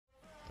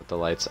The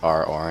lights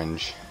are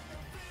orange.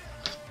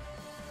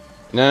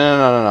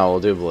 No. We'll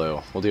do blue.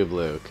 We'll do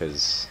blue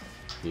because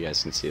you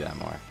guys can see that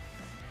more.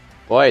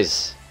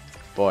 Boys.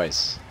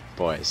 Boys.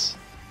 Boys.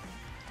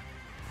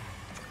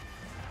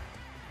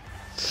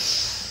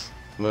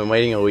 I've been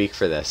waiting a week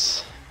for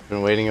this.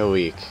 Been waiting a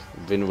week.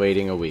 Been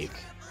waiting a week.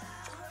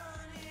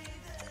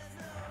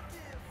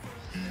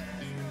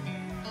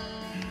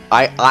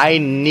 I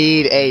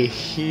need a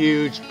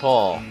huge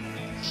pull.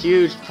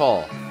 Huge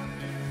pull.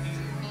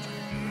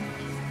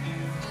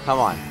 Come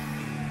on.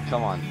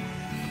 Come on.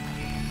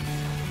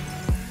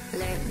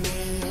 Let me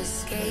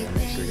escape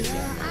Make sure to get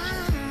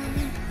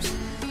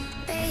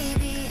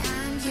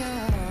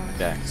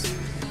that.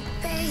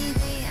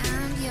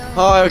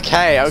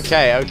 Okay.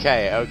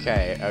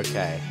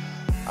 Okay.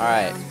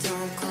 Alright.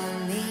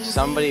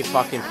 Somebody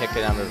fucking pick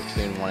a number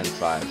between 1 and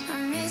 5.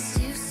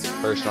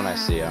 First one I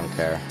see, I don't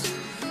care.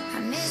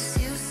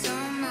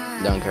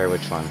 Don't care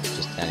which one,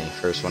 just any.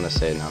 First one to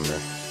say a number.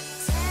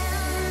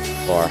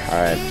 4,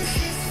 alright.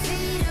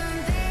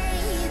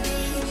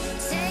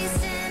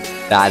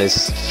 That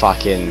is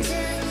fucking...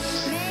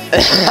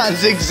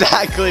 That's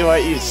exactly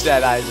what you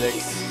said, Isaac.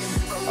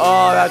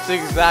 Oh, that's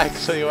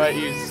exactly what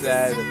you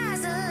said.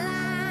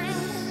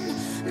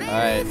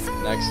 Alright,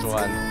 next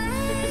one.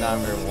 Pick a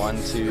number.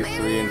 1, 2,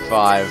 3, and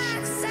 5.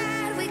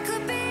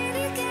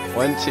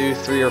 1, 2,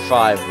 3, or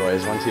 5,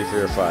 boys. 1, 2,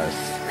 3, or 5.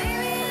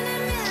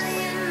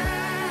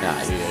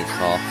 Nah, you get a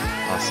call.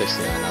 Oh,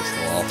 69, that's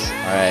the waltz.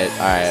 Alright.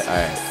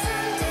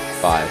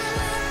 5.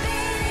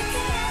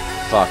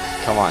 Fuck,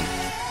 come on.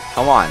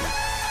 Come on.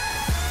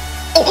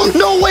 Oh,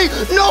 no, wait!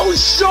 No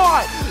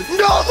shot!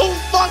 No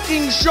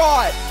fucking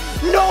shot!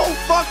 No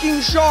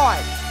fucking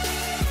shot!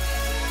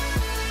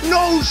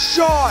 No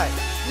shot!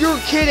 You're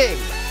kidding!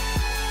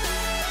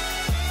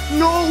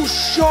 No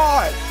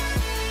shot!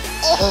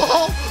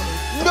 Oh,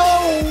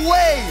 no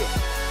way!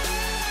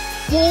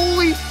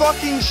 Holy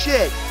fucking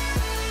shit!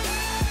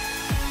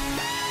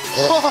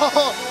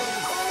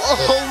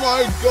 Oh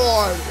my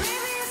god!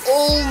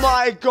 Oh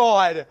my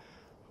god!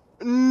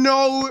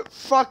 No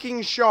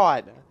fucking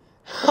shot!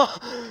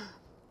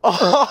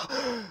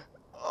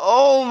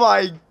 Oh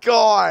my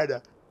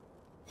god!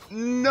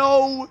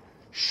 No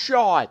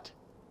shot!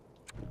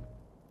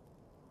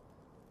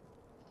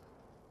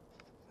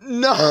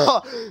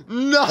 No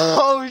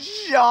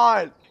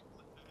shot!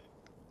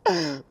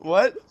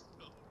 What?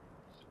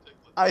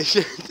 I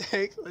should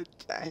take the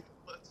tank.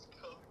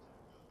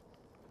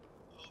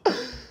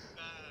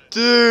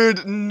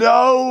 Dude,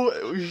 no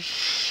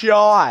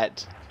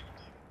shot.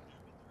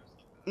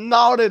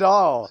 Not at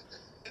all.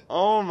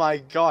 Oh my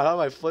god, how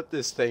do I flip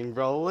this thing,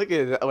 bro? Look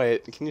at that.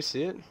 Wait, can you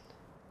see it?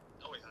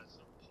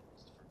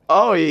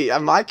 Oh, yeah,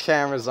 my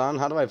camera's on.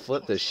 How do I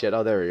flip this shit?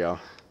 Oh, there we go.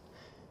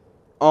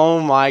 Oh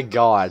my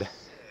god.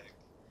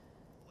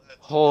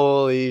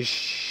 Holy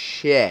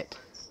shit.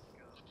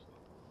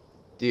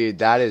 Dude,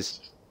 that is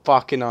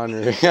fucking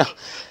unreal.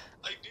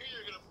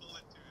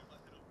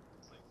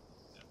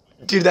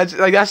 Dude,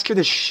 that scared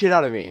the shit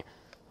out of me.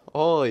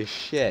 Holy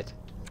shit.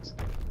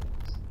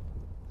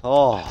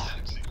 Oh.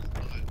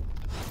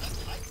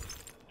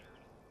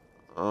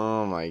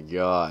 Oh my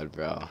god,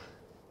 bro.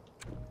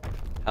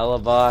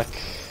 Hellebuck.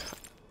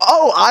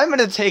 Oh, I'm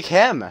gonna take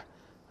him.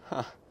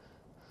 Huh.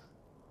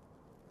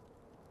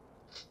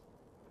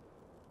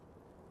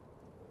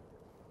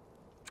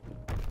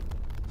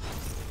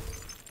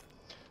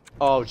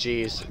 Oh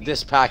jeez,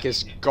 this pack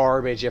is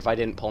garbage if I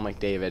didn't pull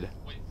Mcdavid.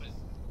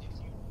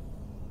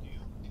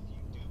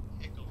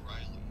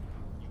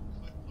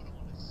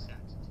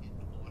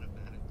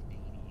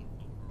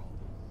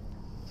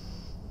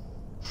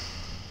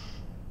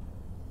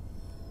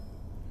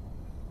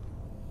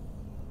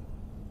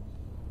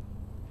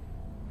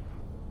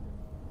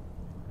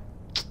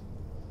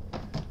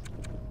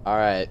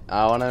 Alright,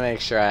 I want to make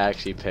sure I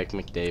actually pick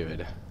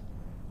Mcdavid.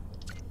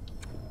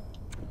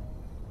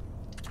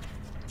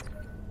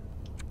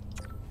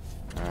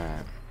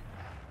 Alright.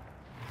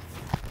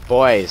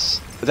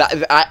 Boys,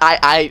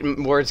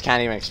 words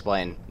can't even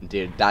explain.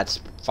 Dude,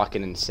 that's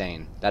fucking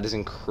insane. That is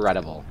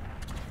incredible.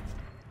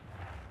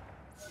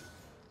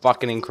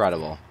 Fucking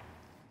incredible.